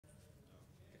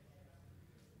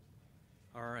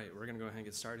All right, we're going to go ahead and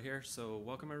get started here. So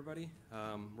welcome, everybody.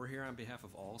 We're here on behalf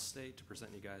of Allstate to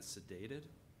present you guys SEDATED.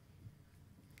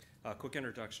 Quick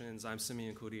introductions. I'm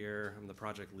Simeon Cloutier. I'm the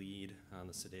project lead on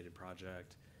the SEDATED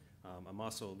project. I'm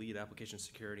also a lead application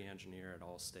security engineer at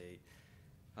Allstate.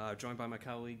 Joined by my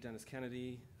colleague, Dennis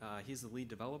Kennedy. He's the lead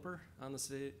developer on the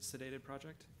SEDATED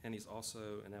project, and he's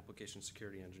also an application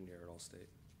security engineer at Allstate.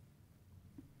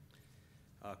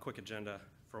 Quick agenda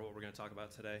for what we're going to talk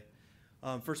about today.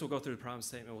 First, we'll go through the problem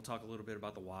statement. We'll talk a little bit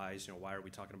about the whys. Why are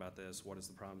we talking about this? What is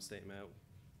the problem statement?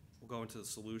 We'll go into the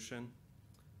solution.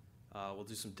 We'll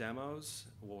do some demos.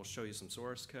 We'll show you some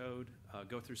source code,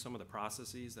 go through some of the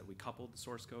processes that we coupled the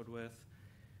source code with.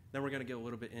 Then we're going to get a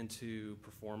little bit into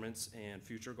performance and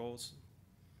future goals,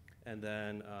 and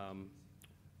then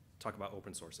talk about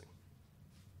open sourcing.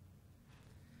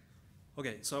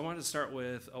 Okay, so I wanted to start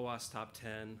with OWASP Top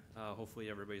 10. Hopefully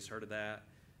everybody's heard of that.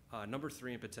 Number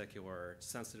 3 in particular,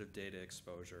 sensitive data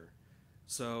exposure.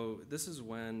 So this is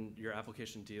when your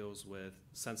application deals with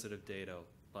sensitive data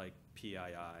like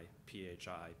PII,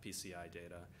 PHI, PCI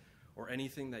data, or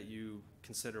anything that you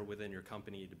consider within your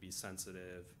company to be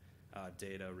sensitive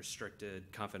data, restricted,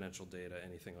 confidential data,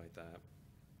 anything like that.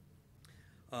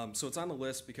 So it's on the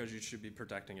list because you should be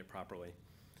protecting it properly.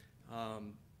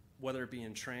 Whether it be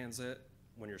in transit,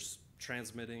 when you're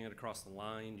transmitting it across the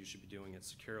line, you should be doing it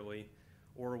securely.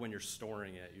 Or when you're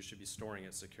storing it, you should be storing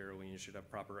it securely, and you should have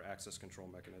proper access control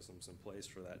mechanisms in place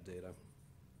for that data.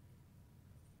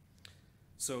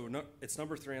 So it's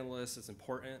number 3 on the list. It's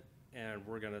important, and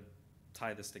we're going to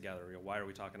tie this together. Why are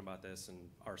we talking about this and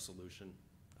our solution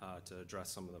to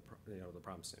address some of the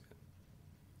problem statement?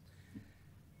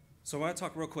 So I want to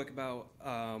talk real quick about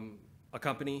a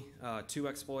company, 2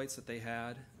 exploits that they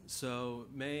had. So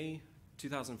May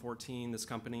 2014, this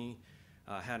company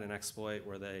had an exploit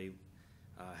where they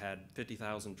had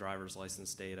 50,000 driver's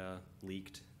license data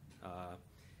leaked.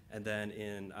 And then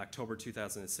in October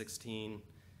 2016,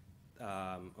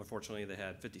 unfortunately, they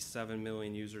had 57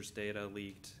 million users' data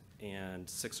leaked and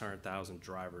 600,000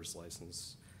 driver's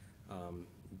license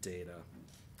data.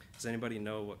 Does anybody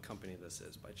know what company this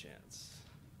is by chance?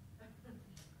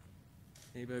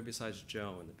 Anybody besides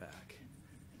Joe in the back?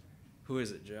 Who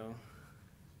is it, Joe?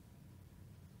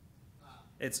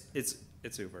 It's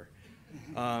Uber.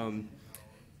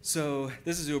 So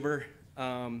this is Uber.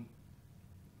 So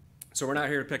we're not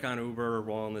here to pick on Uber or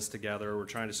roll on this together. We're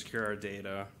trying to secure our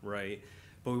data, right?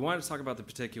 But we wanted to talk about the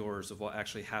particulars of what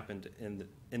actually happened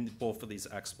in both of these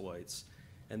exploits.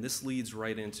 And this leads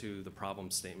right into the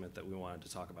problem statement that we wanted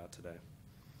to talk about today.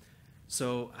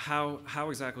 So how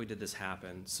exactly did this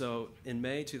happen? So in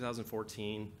May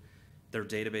 2014, their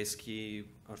database key,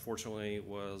 unfortunately,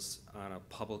 was on a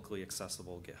publicly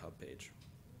accessible GitHub page.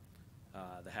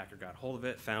 The hacker got hold of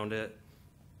it, found it,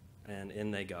 and in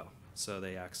they go. So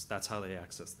that's how they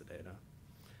access the data.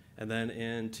 And then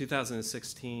in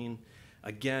 2016,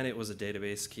 again, it was a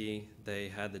database key. They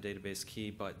had the database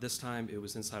key, but this time it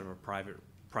was inside of a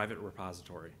private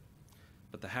repository.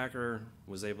 But the hacker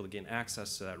was able to gain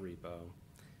access to that repo,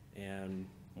 and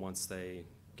once they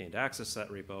gained access to that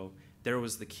repo, there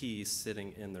was the key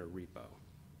sitting in their repo.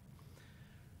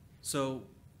 So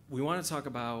we want to talk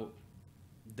about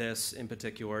this in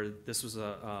particular. This was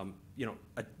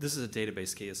this is a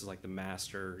database key. This is like the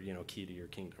master, key to your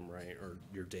kingdom, right, or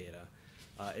your data.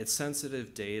 It's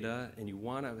sensitive data, and you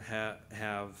want to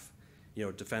have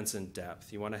defense in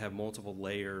depth. You want to have multiple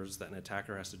layers that an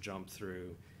attacker has to jump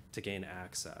through to gain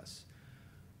access.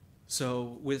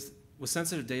 So with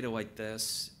sensitive data like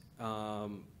this,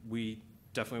 we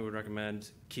definitely would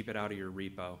recommend keep it out of your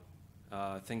repo.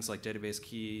 Things like database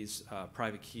keys,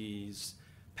 private keys,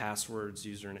 passwords,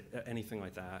 anything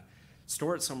like that.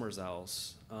 Store it somewhere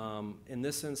else. In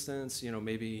this instance,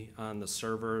 maybe on the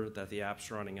server that the app's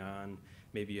running on,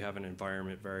 maybe you have an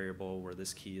environment variable where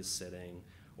this key is sitting,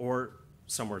 or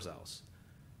somewhere else,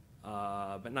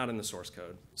 but not in the source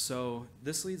code. So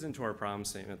this leads into our problem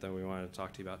statement that we wanted to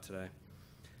talk to you about today.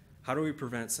 How do we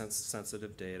prevent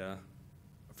sensitive data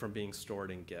from being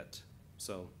stored in Git?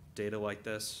 So data like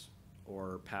this,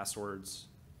 or passwords,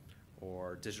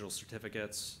 or digital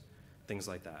certificates, things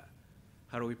like that.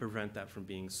 How do we prevent that from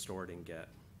being stored in Git?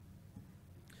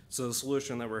 So the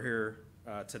solution that we're here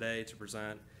today to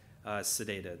present is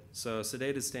SEDATED. So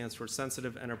SEDATED stands for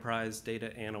Sensitive Enterprise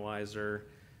Data Analyzer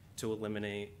to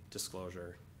Eliminate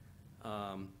Disclosure.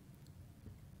 I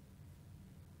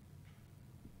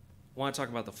want to talk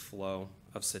about the flow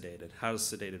of SEDATED. How does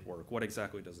SEDATED work? What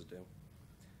exactly does it do?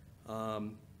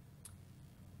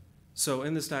 So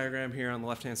in this diagram here on the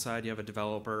left-hand side, you have a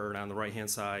developer, and on the right-hand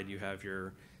side, you have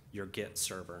your Git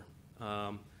server.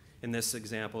 In this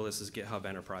example, this is GitHub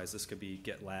Enterprise. This could be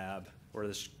GitLab, or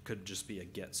this could just be a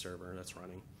Git server that's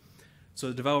running. So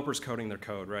the developer's coding their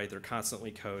code, right? They're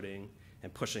constantly coding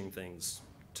and pushing things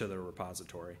to their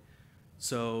repository.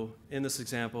 So in this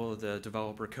example, the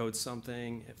developer codes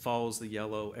something, it follows the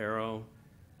yellow arrow,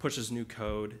 pushes new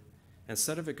code.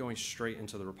 Instead of it going straight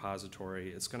into the repository,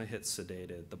 it's going to hit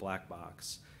SEDATED, the black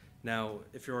box. Now,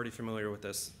 if you're already familiar with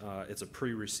this, it's a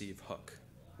pre-receive hook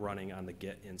running on the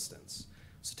Git instance.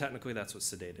 So technically, that's what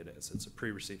SEDATED is. It's a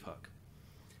pre-receive hook.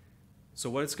 So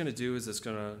what it's going to do is it's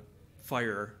going to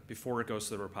fire before it goes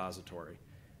to the repository.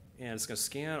 And it's going to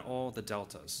scan all the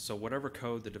deltas. So whatever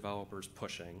code the developer is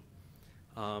pushing,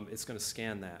 it's going to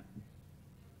scan that.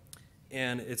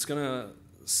 And it's going to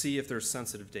see if there's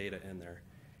sensitive data in there.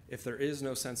 If there is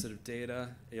no sensitive data,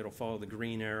 it'll follow the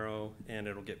green arrow and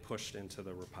it'll get pushed into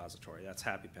the repository. That's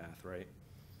happy path, right?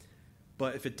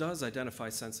 But if it does identify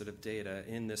sensitive data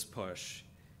in this push,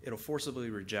 it'll forcibly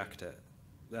reject it.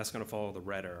 That's going to follow the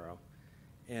red arrow.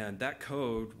 And that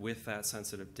code with that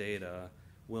sensitive data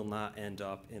will not end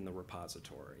up in the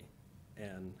repository.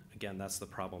 And again, that's the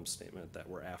problem statement that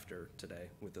we're after today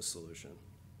with this solution.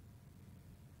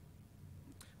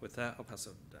 With that, I'll pass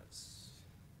it to Des.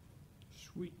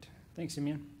 Sweet. Thanks,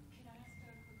 Simeon. Can I ask a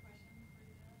quick question before you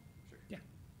do that? Sure. Yeah.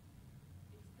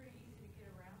 It's pretty easy to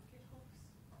get around Git hooks.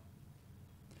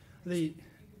 The You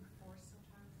can force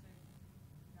sometimes to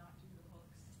not do the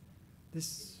hooks.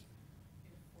 this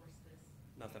Enforce this.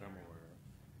 Not that I'm aware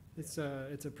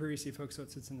of. it's a pre-receive hook, so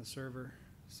it sits in the server.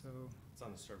 So It's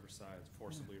on the server side. It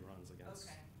forcibly runs against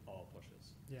Okay. all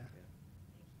pushes. yeah.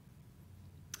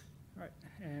 All right,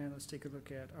 and let's take a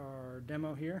look at our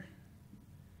demo here.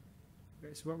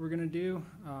 Okay, so what we're going to do,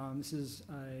 this is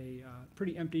a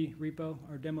pretty empty repo,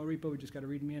 our demo repo. We just got a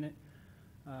README in it.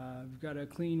 We've got a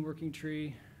clean working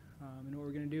tree, and what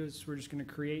we're going to do is we're just going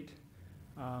to create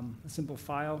a simple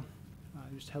file,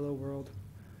 just hello world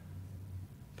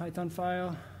Python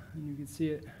file, and you can see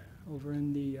it over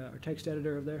in the our text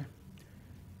editor over there.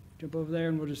 Jump over there,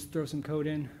 and we'll just throw some code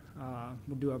in.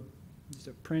 We'll do just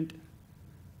a print,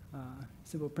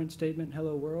 simple print statement,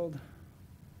 hello world.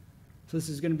 So this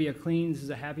is going to be this is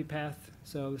a happy path.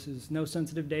 So this is no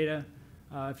sensitive data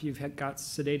if you've got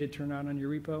SEDATED turned on your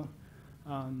repo.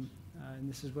 And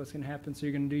this is what's going to happen. So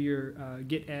you're going to do your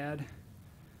git add,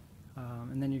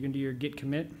 and then you're going to do your git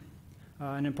commit.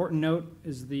 An important note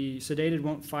is the SEDATED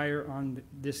won't fire on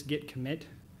this git commit.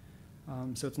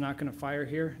 So it's not going to fire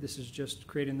here. This is just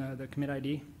creating the commit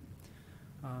ID.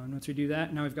 And once we do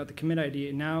that, now we've got the commit ID.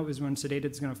 And now is when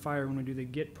SEDATED is going to fire when we do the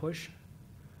git push.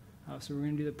 So we're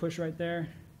going to do the push right there.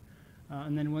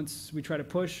 And then once we try to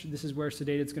push, this is where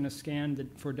SEDATED is going to scan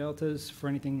for deltas for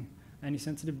any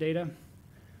sensitive data.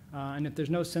 And if there's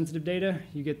no sensitive data,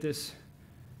 you get this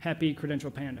happy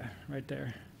credential panda right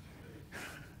there.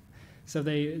 So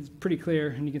it's pretty clear,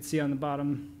 and you can see on the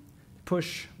bottom,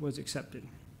 push was accepted.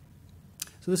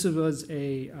 So this was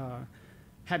a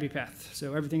happy path.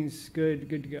 So everything's good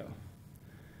to go.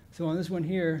 So on this one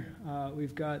here,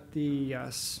 we've got the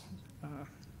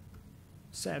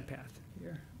sad path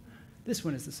here. This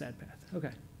one is the sad path.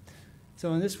 Okay.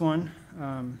 So on this one,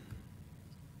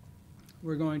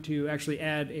 we're going to actually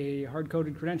add a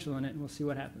hard-coded credential in it, and we'll see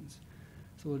what happens.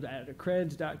 So we'll add a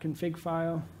creds.config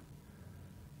file,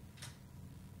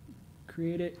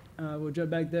 create it. We'll jump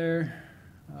back there.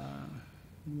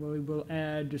 We will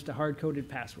add just a hard-coded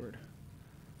password.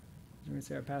 So we're going to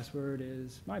say our password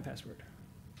is my password.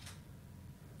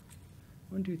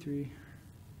 1, 2, 3.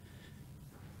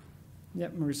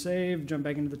 Yep, we're going to save, jump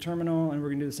back into the terminal, and we're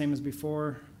going to do the same as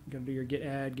before. You're going to do your git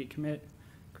add, git commit,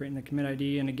 creating the commit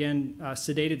ID. And again,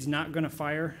 SEDATED's not going to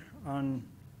fire on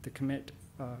the commit,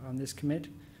 on this commit.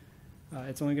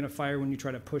 It's only going to fire when you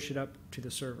try to push it up to the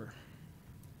server.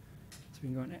 So we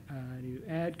can go and do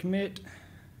add commit.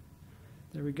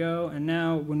 There we go. And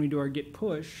now when we do our git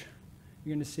push,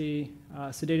 you're going to see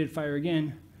SEDATED fire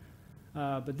again.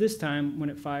 But this time, when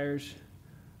it fires,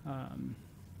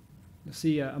 you'll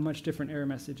see a much different error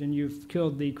message, and you've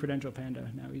killed the credential panda.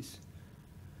 Now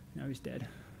he's dead.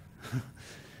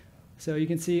 So you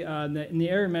can see in the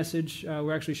error message,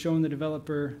 we're actually showing the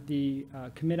developer the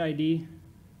commit ID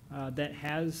that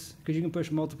has, because you can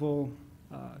push multiple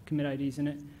commit IDs in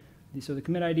it. So the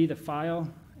commit ID, the file,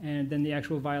 and then the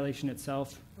actual violation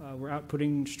itself, we're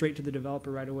outputting straight to the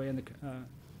developer right away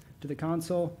to the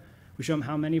console. We show them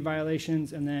how many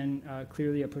violations, and then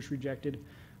clearly a push rejected.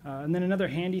 And then another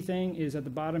handy thing is at the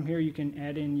bottom here, you can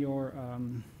add in your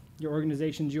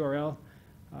organization's URL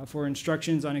for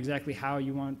instructions on exactly how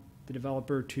you want the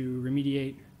developer to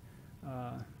remediate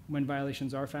when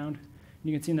violations are found.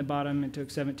 And you can see in the bottom, it took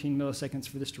 17 milliseconds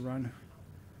for this to run.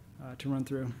 to run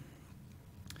through.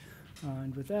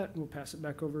 And with that, we'll pass it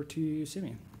back over to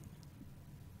Simeon.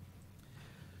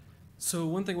 So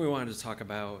one thing we wanted to talk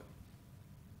about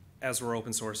as we're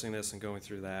open sourcing this and going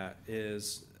through that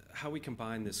is how we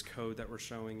combine this code that we're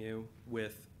showing you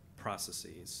with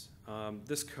processes.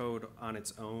 This code on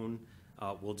its own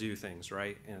will do things,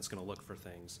 right? And it's going to look for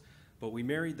things. But we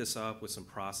married this up with some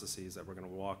processes that we're going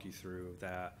to walk you through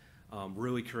that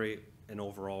really create an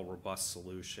overall robust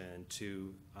solution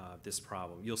to this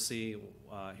problem. You'll see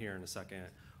here in a second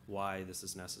why this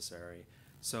is necessary.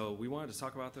 So we wanted to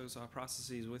talk about those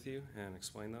processes with you and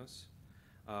explain those.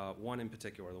 One in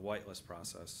particular, the whitelist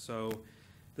process. So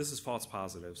this is false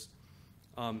positives.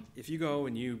 If you go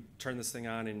and you turn this thing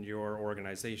on in your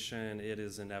organization, it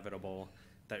is inevitable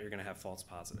that you're going to have false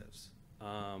positives.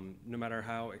 No matter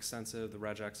how extensive the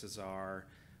regexes are,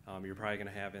 you're probably going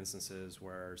to have instances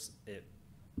where it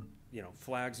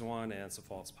flags one and it's a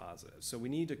false positive. So we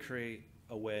need to create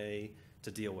a way to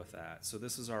deal with that. So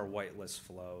this is our whitelist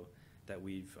flow that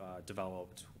we've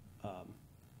developed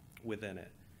within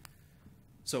it.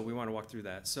 So we want to walk through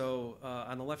that. So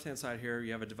on the left-hand side here,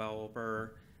 you have a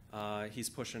developer. He's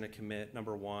pushing a commit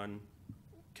number 1,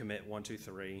 commit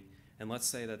 123. And let's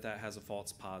say that that has a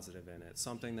false positive in it,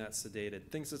 something that's sedated,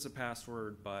 thinks it's a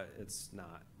password, but it's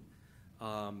not.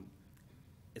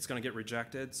 It's going to get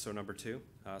rejected, so number 2,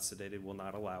 sedated will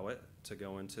not allow it to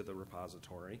go into the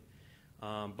repository.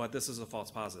 But this is a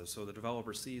false positive. So the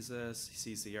developer sees this, he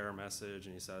sees the error message,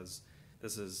 and he says,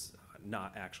 this is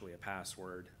not actually a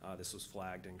password. This was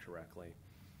flagged incorrectly.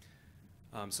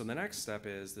 So the next step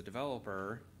is the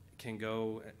developer can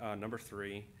go, number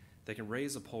 3, they can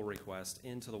raise a pull request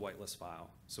into the whitelist file.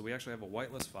 So we actually have a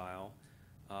whitelist file.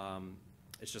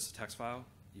 It's just a text file.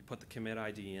 You put the commit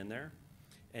ID in there,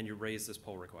 and you raise this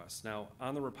pull request. Now,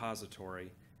 on the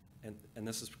repository, and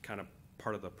this is kind of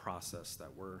part of the process that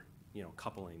we're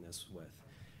coupling this with,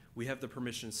 we have the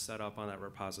permissions set up on that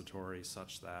repository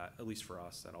such that, at least for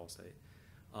us at Allstate,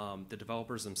 the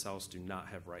developers themselves do not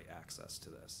have write access to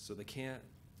this. So they can't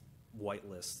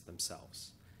whitelist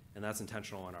themselves. And that's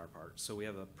intentional on our part. So we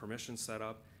have a permission set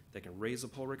up. They can raise a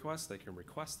pull request. They can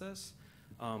request this.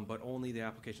 But only the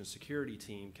application security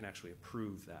team can actually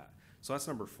approve that. So that's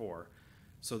number 4.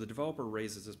 So the developer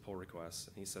raises this pull request.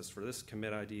 And he says, for this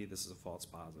commit ID, this is a false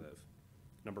positive.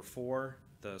 Number 4,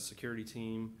 the security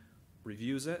team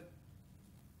reviews it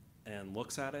and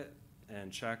looks at it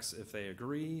and checks if they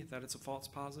agree that it's a false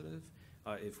positive.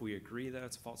 If we agree that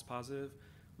it's a false positive,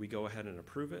 we go ahead and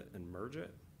approve it and merge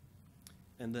it.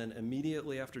 And then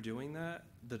immediately after doing that,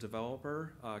 the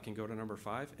developer can go to number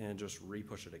 5 and just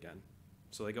re-push it again.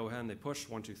 So they go ahead and they push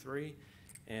 1, 2, 3,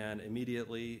 and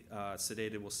immediately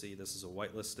Sedated will see this is a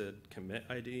whitelisted commit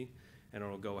ID, and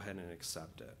it'll go ahead and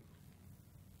accept it.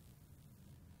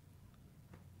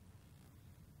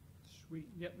 Sweet.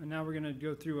 Yep. And now we're going to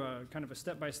go through a kind of a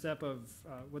step-by-step of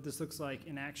what this looks like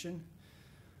in action.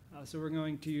 So we're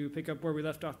going to pick up where we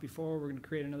left off before. We're going to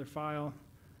create another file.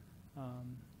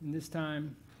 And this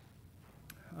time,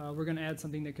 we're going to add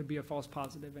something that could be a false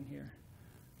positive in here.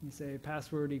 You say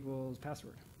password equals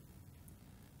password.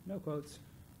 No quotes.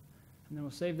 And then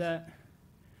we'll save that.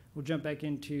 We'll jump back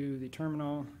into the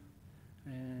terminal,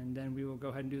 and then we will go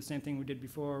ahead and do the same thing we did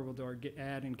before. We'll do our git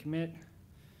add and commit.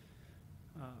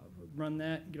 Run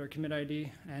that, get our commit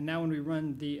ID. And now when we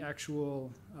run the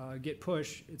actual git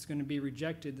push, it's going to be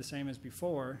rejected the same as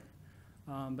before.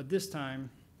 But this time,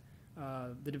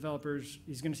 the developers,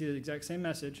 he's going to see the exact same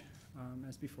message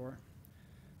as before.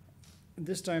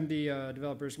 This time the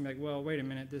developers can be like, well, wait a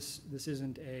minute, this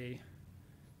isn't a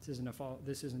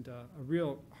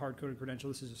real hard-coded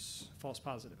credential. This is a false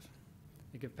positive.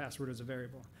 They give password as a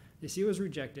variable. They see it was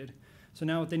rejected. So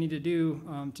now what they need to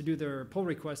do their pull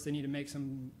request, they need to make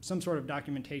some sort of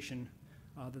documentation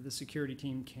that the security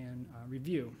team can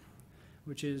review,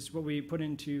 which is what we put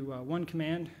into one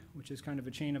command, which is kind of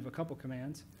a chain of a couple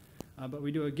commands. But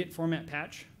we do a git format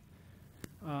patch,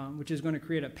 which is going to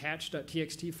create a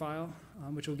patch.txt file,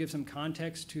 which will give some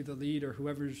context to the lead or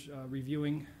whoever's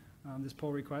reviewing this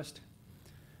pull request.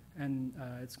 And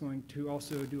it's going to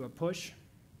also do a push.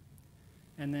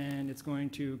 And then it's going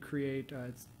to create,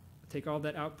 take all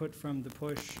that output from the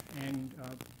push and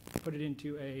put it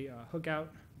into a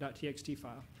hookout.txt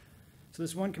file. So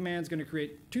this one command is going to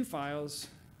create 2 files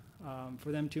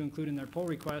for them to include in their pull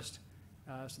request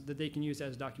so that they can use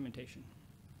as documentation.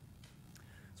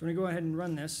 So when we go ahead and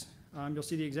run this, you'll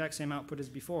see the exact same output as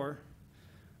before.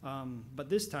 But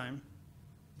this time,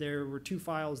 there were 2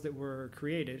 files that were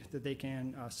created that they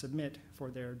can submit for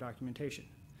their documentation.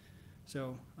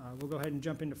 So we'll go ahead and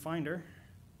jump into Finder.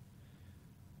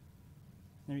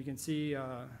 And you can see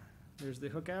There's the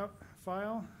hookout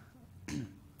file.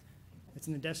 It's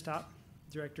in the desktop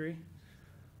directory.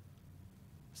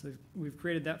 So we've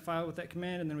created that file with that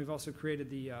command, and then we've also created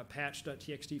the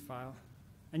patch.txt file.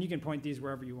 And you can point these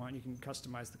wherever you want. You can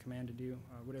customize the command to do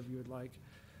whatever you would like.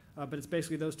 But it's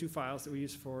basically those two files that we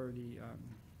use for the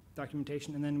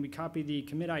documentation. And then we copy the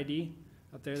commit ID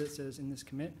up there that says in this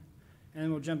commit. And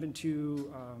then we'll jump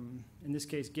into, in this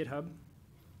case, GitHub,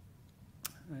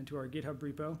 into our GitHub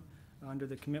repo under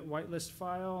the commit whitelist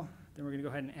file. Then we're going to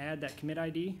go ahead and add that commit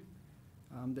ID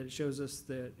that it shows us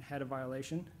that had a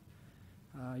violation.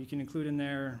 You can include in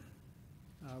there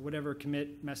whatever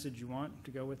commit message you want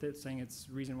to go with it, saying it's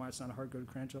the reason why it's not a hard-coded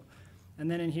credential. And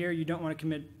then in here, you don't want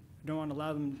to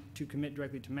allow them to commit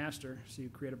directly to master. So you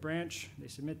create a branch, they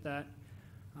submit that.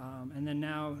 And then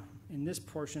now, in this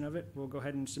portion of it, we'll go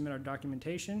ahead and submit our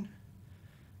documentation.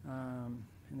 And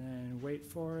then wait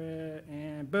for it,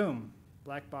 and boom,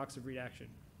 black box of read action.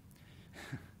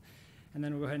 And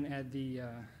then we'll go ahead and add the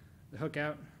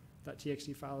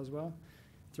hookout.txt file as well.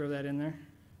 Throw that in there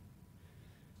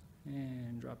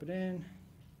and drop it in.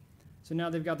 So now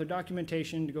they've got their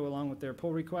documentation to go along with their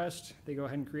pull request. They go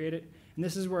ahead and create it. And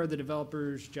this is where the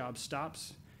developer's job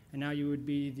stops. And now you would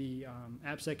be the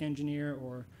AppSec engineer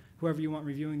or whoever you want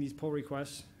reviewing these pull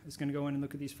requests is going to go in and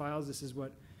look at these files. This is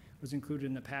what was included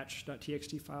in the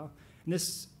patch.txt file. And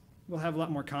this will have a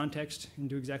lot more context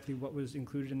into exactly what was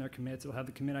included in their commits. It'll have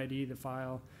the commit ID, the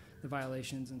file, the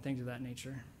violations, and things of that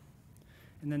nature.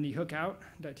 And then the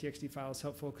hookout.txt file is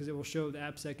helpful because it will show the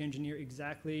AppSec engineer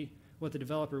exactly what the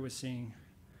developer was seeing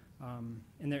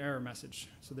in their error message.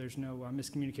 So there's no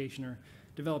miscommunication or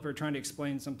developer trying to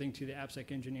explain something to the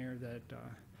AppSec engineer that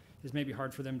is maybe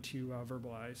hard for them to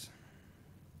verbalize.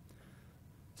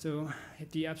 So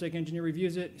if the AppSec engineer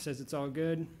reviews it, says it's all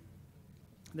good,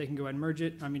 they can go ahead and merge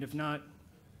it. I mean, if not,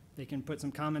 they can put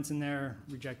some comments in there,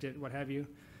 reject it, what have you.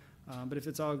 But if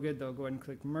it's all good, they'll go ahead and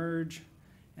click merge.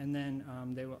 And then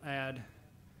they will add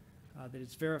that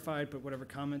it's verified, put whatever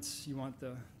comments you want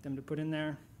them to put in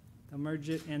there. They'll merge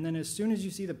it. And then as soon as you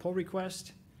see the pull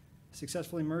request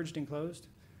successfully merged and closed,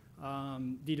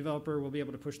 the developer will be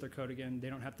able to push their code again. They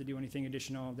don't have to do anything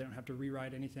additional. They don't have to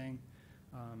rewrite anything.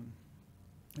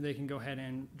 They can go ahead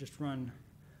and just run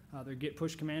their git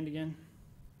push command again.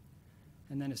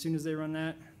 And then as soon as they run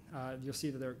that, you'll see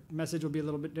that their message will be a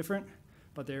little bit different,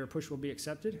 but their push will be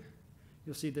accepted.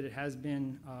 You'll see that it has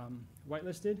been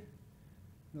whitelisted.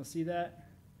 You'll see that.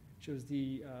 Shows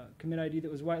the commit ID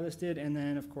that was whitelisted, and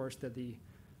then, of course, that the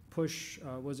push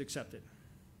was accepted.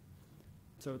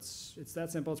 So it's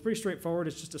that simple. It's pretty straightforward.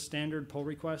 It's just a standard pull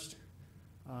request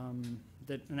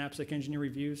that an AppSec engineer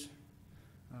reviews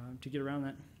to get around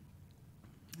that.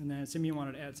 And then, Simeon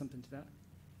wanted to add something to that.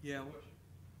 Yeah.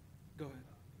 Go ahead.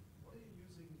 What are you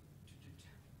using to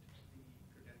detect the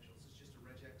credentials? It's just a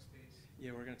regex base?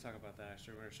 Yeah, we're going to talk about that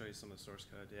actually. We're going to show you some of the source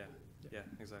code. Yeah,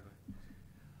 exactly.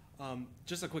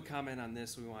 Just a quick comment on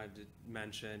this we wanted to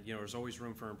mention, there's always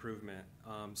room for improvement.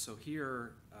 So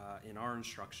here in our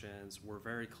instructions, we're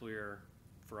very clear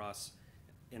for us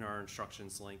in our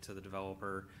instructions linked to the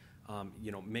developer.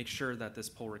 Make sure that this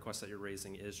pull request that you're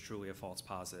raising is truly a false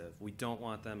positive. We don't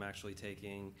want them actually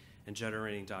taking and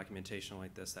generating documentation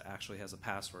like this that actually has a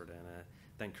password in it,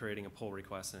 then creating a pull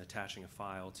request and attaching a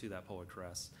file to that pull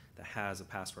request that has a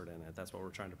password in it. That's what we're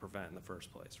trying to prevent in the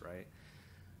first place, right?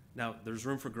 Now, there's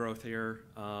room for growth here.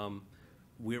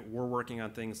 We're working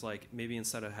on things like maybe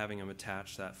instead of having them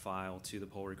attach that file to the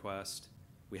pull request,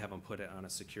 we have them put it on a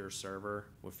secure server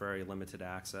with very limited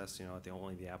access, that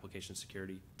only the application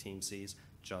security team sees,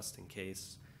 just in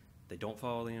case they don't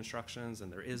follow the instructions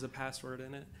and there is a password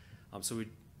in it. So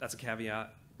that's a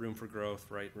caveat, room for growth,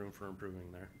 right? Room for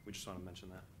improving there. We just want to mention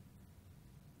that.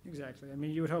 Exactly. I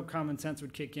mean, you would hope common sense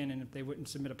would kick in, and if they wouldn't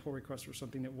submit a pull request for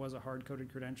something that was a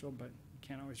hard-coded credential, but you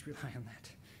can't always rely on that.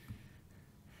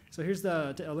 So here's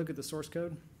a look at the source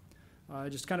code.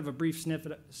 Just kind of a brief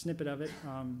snippet of it,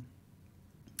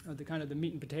 the kind of the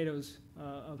meat and potatoes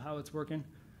of how it's working.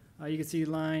 You can see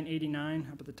line 89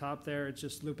 up at the top there. It's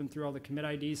just looping through all the commit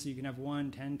IDs, so you can have 1,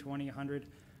 10, 20, 100.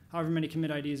 However many commit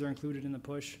IDs are included in the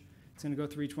push. It's going to go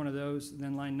through each one of those. And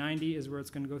then line 90 is where it's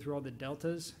going to go through all the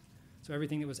deltas. So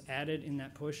everything that was added in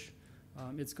that push,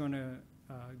 it's going to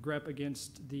grep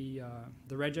against the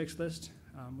regex list,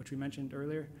 which we mentioned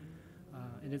earlier.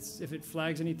 And if it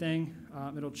flags anything,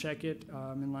 it'll check it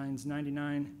in lines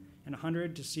 99 and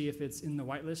 100 to see if it's in the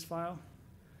whitelist file.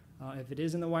 If it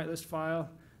is in the whitelist file,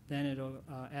 then it'll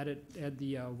add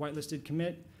the whitelisted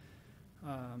commit,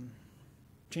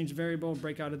 change the variable,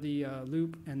 break out of the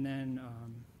loop, and then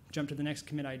jump to the next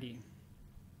commit ID.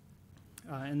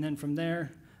 And then from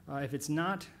there, if it's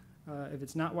not If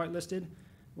it's not whitelisted,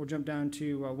 we'll jump down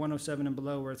to 107 and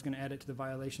below, where it's going to add it to the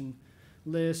violation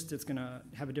list. It's going to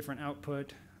have a different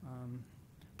output,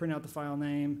 print out the file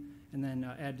name, and then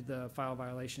add the file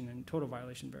violation and total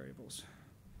violation variables.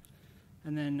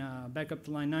 And then back up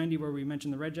to line 90, where we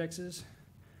mentioned the regexes.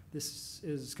 This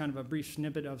is kind of a brief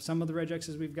snippet of some of the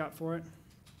regexes we've got for it.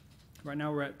 Right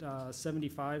now we're at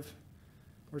 75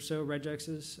 or so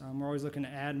regexes. We're always looking to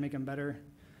add and make them better.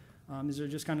 These are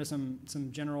just kind of some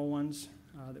general ones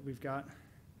that we've got.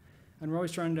 And we're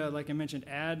always trying to, like I mentioned,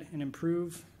 add and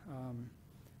improve,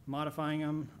 modifying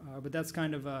them. But that's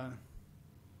kind of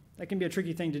that can be a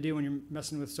tricky thing to do when you're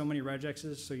messing with so many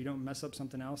regexes, so you don't mess up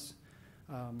something else.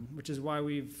 Which is why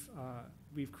we've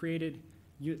created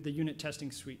the unit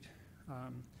testing suite.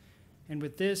 And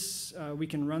with this, we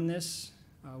can run this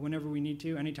whenever we need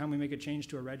to. Anytime we make a change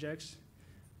to a regex,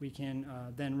 we can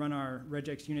then run our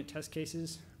regex unit test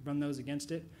cases, run those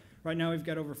against it. Right now we've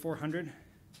got over 400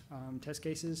 test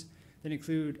cases that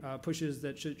include pushes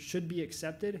that should be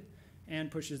accepted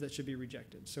and pushes that should be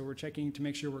rejected. So we're checking to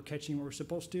make sure we're catching what we're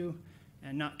supposed to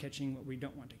and not catching what we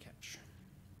don't want to catch.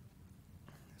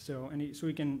 So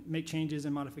we can make changes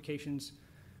and modifications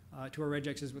to our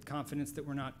regexes with confidence that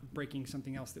we're not breaking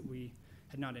something else that we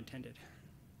had not intended.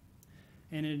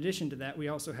 And in addition to that, we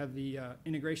also have the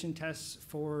integration tests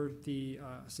for the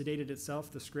SEDATED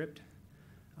itself, the script.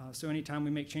 So anytime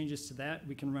we make changes to that,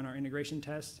 we can run our integration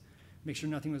tests, make sure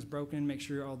nothing was broken, make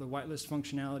sure all the whitelist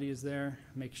functionality is there,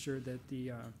 make sure that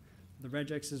the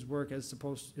regexes work as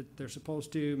they're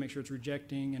supposed to, make sure it's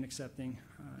rejecting and accepting,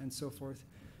 and so forth.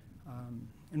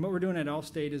 And what we're doing at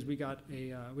Allstate is we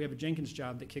have a Jenkins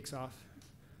job that kicks off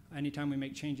anytime we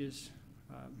make changes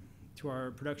to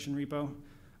our production repo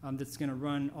that's going to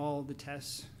run all the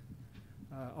tests,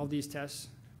 all these tests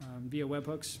via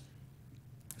webhooks.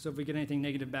 So if we get anything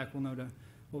negative back, we'll know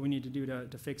what we need to do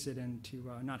to fix it and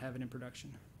to not have it in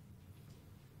production.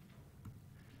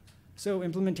 So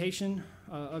implementation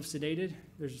of SEDATED,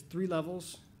 there's 3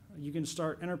 levels. You can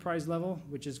start enterprise level,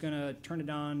 which is going to turn it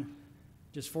on,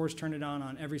 just force turn it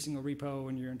on every single repo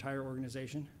in your entire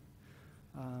organization.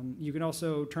 You can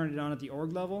also turn it on at the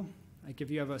org level. Like if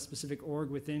you have a specific org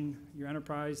within your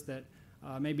enterprise that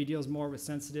maybe deals more with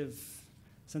sensitive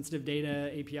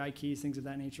data, API keys, things of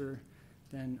that nature,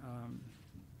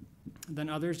 than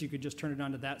others, you could just turn it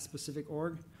on to that specific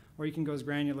org. Or you can go as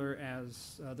granular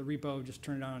as the repo, just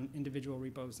turn it on individual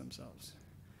repos themselves.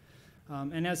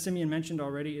 And as Simeon mentioned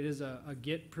already, it is a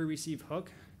Git pre-receive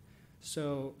hook.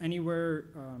 So anywhere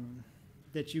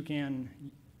that you can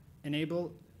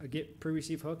enable a Git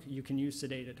pre-receive hook, you can use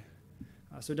SEDATED.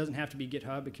 So it doesn't have to be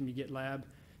GitHub. It can be GitLab,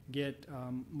 Git,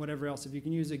 whatever else. If you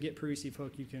can use a Git pre-receive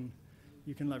hook, you can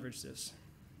leverage this.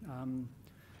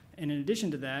 And in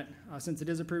addition to that, since it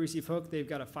is a pre-receive hook, they've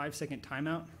got a 5-second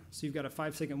timeout. So you've got a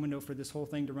 5-second window for this whole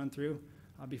thing to run through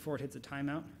before it hits a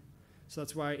timeout. So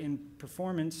that's why in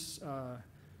performance,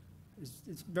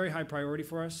 it's very high priority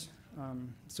for us.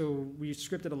 So we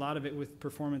scripted a lot of it with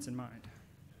performance in mind.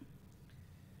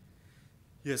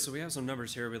 Yeah, so we have some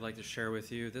numbers here we'd like to share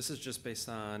with you. This is just based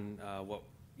on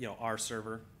our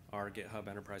server, our GitHub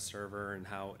Enterprise server, and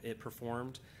how it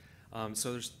performed.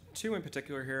 So there's 2 in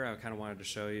particular here I kind of wanted to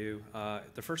show you.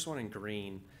 The first one in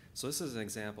green. So this is an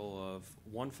example of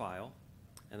one file,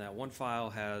 and that one file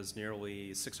has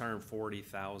nearly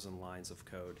 640,000 lines of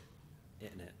code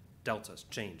in it. Deltas,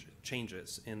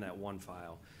 changes in that one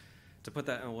file. To put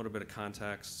that in a little bit of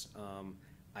context,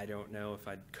 I don't know if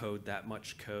I'd code that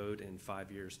much code in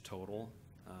 5 years total.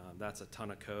 That's a ton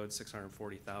of code,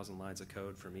 640,000 lines of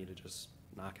code for me to just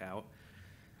knock out.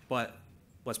 But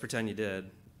let's pretend you did.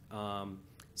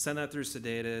 Send that through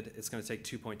SEDATED. It's going to take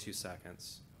 2.2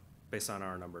 seconds based on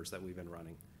our numbers that we've been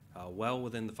running, well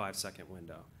within the 5-second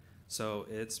window. So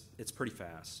it's pretty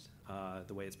fast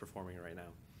the way it's performing right now.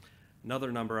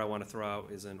 Another number I want to throw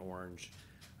out is in orange.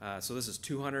 So this is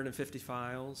 250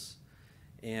 files,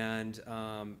 and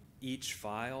each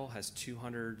file has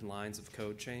 200 lines of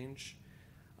code change.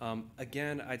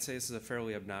 Again, I'd say this is a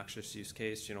fairly obnoxious use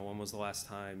case. When was the last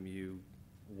time you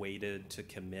waited to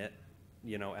commit,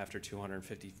 after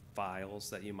 250 files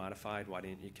that you modified? Why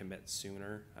didn't you commit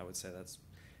sooner? I would say that's,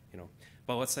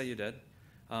 but let's say you did.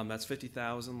 That's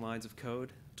 50,000 lines of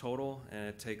code total,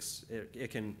 and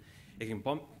it can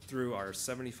bump through our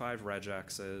 75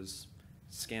 regexes,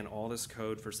 scan all this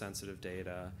code for sensitive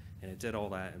data, and it did all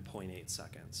that in 0.8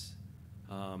 seconds.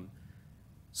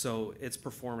 So it's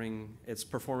performing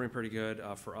pretty good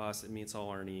for us. It meets all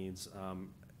our needs.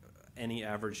 Any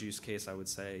average use case, I would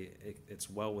say, it's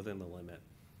well within the limit.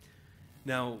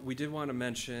 Now, we did want to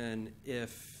mention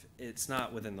if it's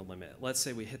not within the limit. Let's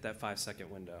say we hit that 5-second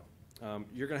window.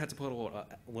 You're going to have to put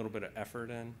a little bit of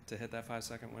effort in to hit that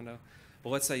 5-second window. But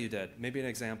let's say you did. Maybe an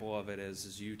example of it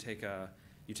is you take a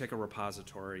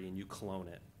repository and you clone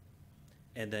it.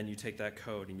 And then you take that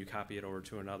code and you copy it over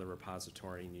to another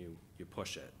repository and you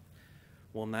push it.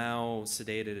 Well, now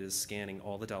SEDATED is scanning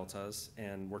all the deltas,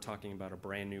 and we're talking about a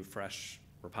brand new, fresh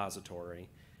repository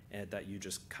and that you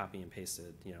just copy and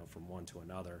pasted, from one to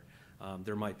another.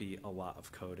 There might be a lot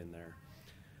of code in there.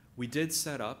 We did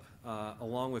set up,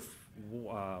 along with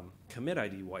commit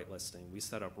ID whitelisting, we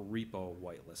set up repo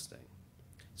whitelisting.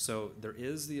 So there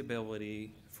is the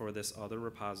ability for this other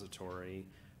repository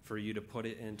for you to put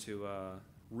it into a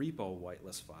repo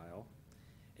whitelist file,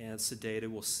 and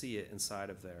SEDATED will see it inside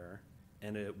of there,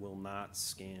 and it will not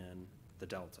scan the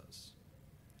deltas.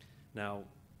 Now,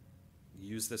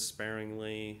 use this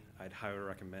sparingly. I'd highly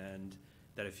recommend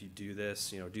that if you do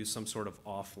this, do some sort of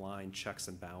offline checks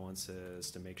and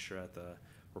balances to make sure that the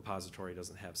repository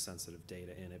doesn't have sensitive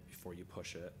data in it before you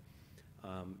push it.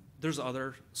 There's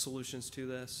other solutions to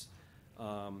this.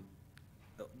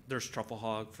 There's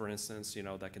TruffleHog, for instance,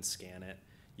 that can scan it.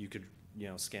 You could,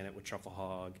 scan it with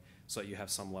TruffleHog so that you have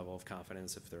some level of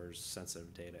confidence if there's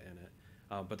sensitive data in it.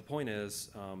 But the point is,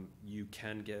 you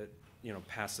can get,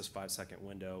 past this 5-second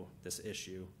window, this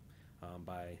issue,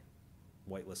 by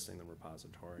whitelisting the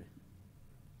repository.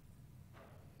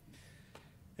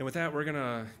 And with that, we're going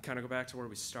to kind of go back to where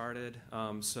we started.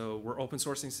 So we're open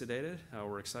sourcing SEDATED.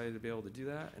 We're excited to be able to do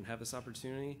that and have this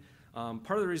opportunity.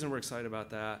 Part of the reason we're excited about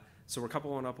that, so we're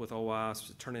coupling up with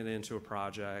OWASP, turning it into a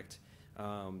project.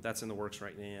 That's in the works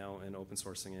right now and open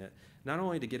sourcing it, not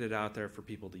only to get it out there for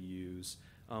people to use,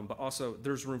 but also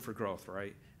there's room for growth,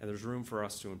 right? And there's room for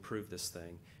us to improve this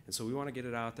thing. And so we want to get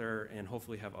it out there and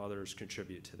hopefully have others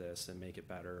contribute to this and make it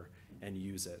better and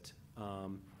use it.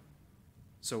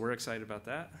 So we're excited about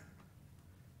that.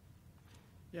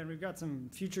 Yeah, and we've got some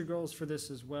future goals for this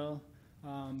as well.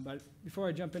 But before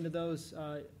I jump into those,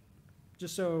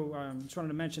 just wanted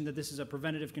to mention that this is a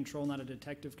preventative control, not a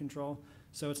detective control.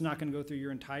 So it's not going to go through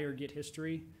your entire Git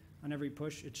history on every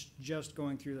push. It's just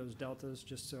going through those deltas,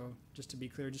 just to be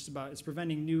clear, it's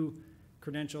preventing new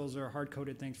credentials or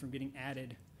hard-coded things from getting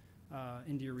added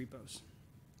into your repos.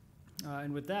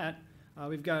 And with that,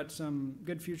 we've got some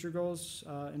good future goals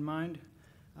in mind.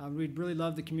 We'd really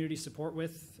love the community support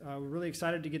with. We're really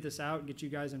excited to get this out, get you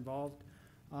guys involved.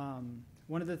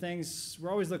 One of the things,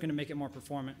 we're always looking to make it more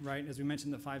performant, right? As we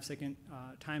mentioned, the 5-second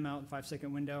timeout,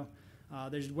 5-second window.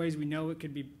 There's ways we know it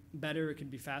could be better, it could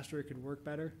be faster, it could work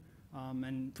better.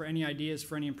 And for any ideas,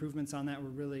 for any improvements on that, we're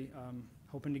really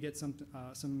hoping to get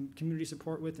some community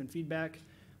support with and feedback.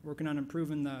 Working on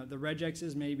improving the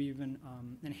regexes, maybe even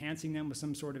enhancing them with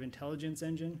some sort of intelligence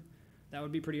engine. That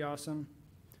would be pretty awesome.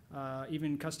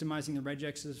 Even customizing the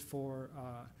regexes for,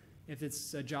 if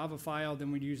it's a Java file,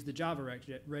 then we'd use the Java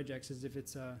regexes. If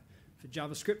it's a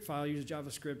JavaScript file, use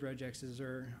JavaScript regexes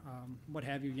or what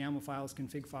have you, YAML files,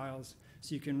 config files,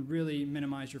 so you can really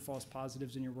minimize your false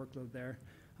positives in your workload there.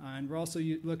 And we're also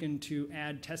looking to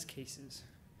add test cases.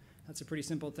 That's a pretty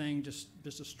simple thing, just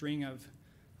a string of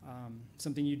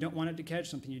something you don't want it to catch,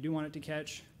 something you do want it to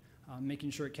catch, making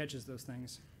sure it catches those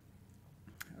things.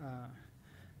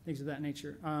 Things of that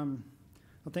nature.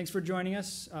 Well, thanks for joining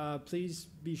us. Please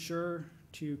be sure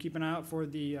to keep an eye out for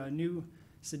the new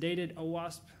SEDATED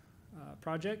OWASP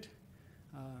project.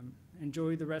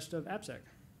 Enjoy the rest of AppSec.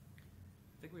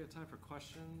 I think we have time for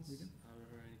questions. Are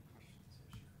there any questions?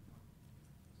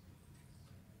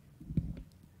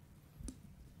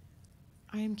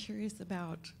 I am curious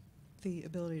about the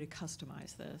ability to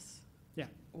customize this. Yeah.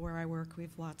 Where I work, we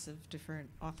have lots of different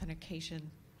authentication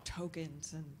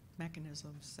tokens and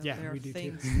mechanisms. So yeah, there are we do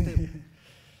things too.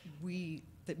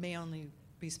 that may only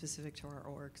be specific to our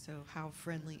org. So how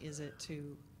friendly is it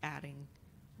to adding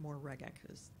more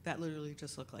regexes? That literally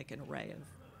just look like an array of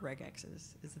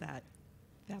regexes.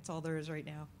 That's all there is right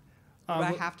now? Or do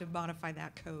I have to modify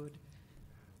that code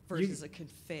versus a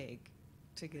config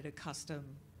to get a custom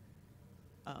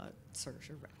search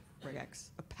or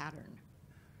regex, a pattern?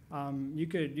 You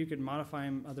could modify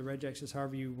the regexes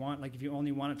however you want. Like if you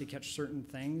only want it to catch certain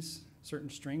things, certain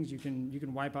strings, you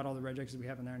can wipe out all the regexes we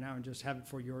have in there now and just have it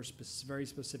for your very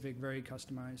specific, very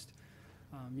customized.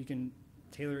 You can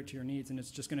tailor it to your needs, and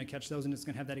it's just going to catch those, and it's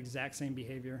going to have that exact same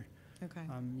behavior. Okay.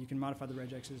 You can modify the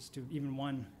regexes to even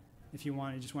one if you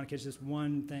want. You just want to catch this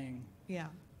one thing. Yeah,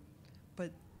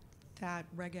 but that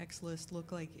regex list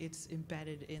look like it's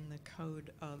embedded in the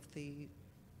code of the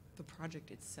project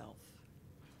itself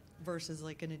versus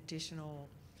like an additional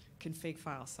config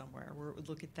file somewhere where it would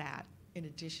look at that in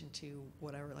addition to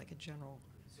whatever, like a general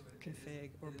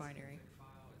config or binary.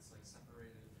 File. It's like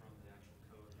separated from the actual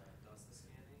code that does the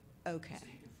scanning. Okay, So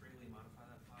you can freely modify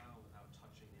that file without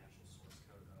touching the actual source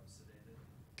code of Sedated.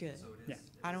 good. So it Yeah. is.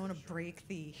 I don't want to break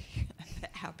the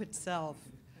the app itself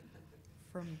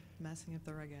from messing up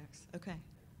the regex. Okay,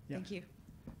 Yeah. thank you.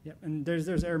 Yep, and there's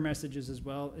error messages as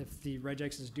well. If the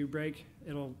regexes do break,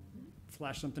 it'll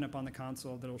flash something up on the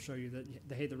console that'll show you that,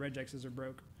 hey, the regexes are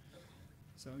broke.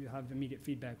 So you'll have immediate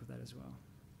feedback with that as well.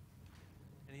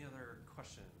 Any other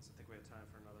questions? I think we have time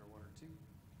for another one or two.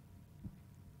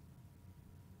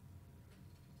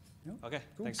 No? Okay,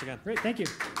 Cool. thanks again. Great, thank you.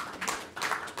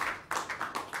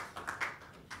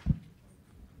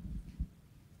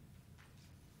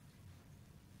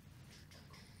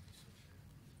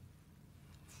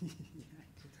 Yeah.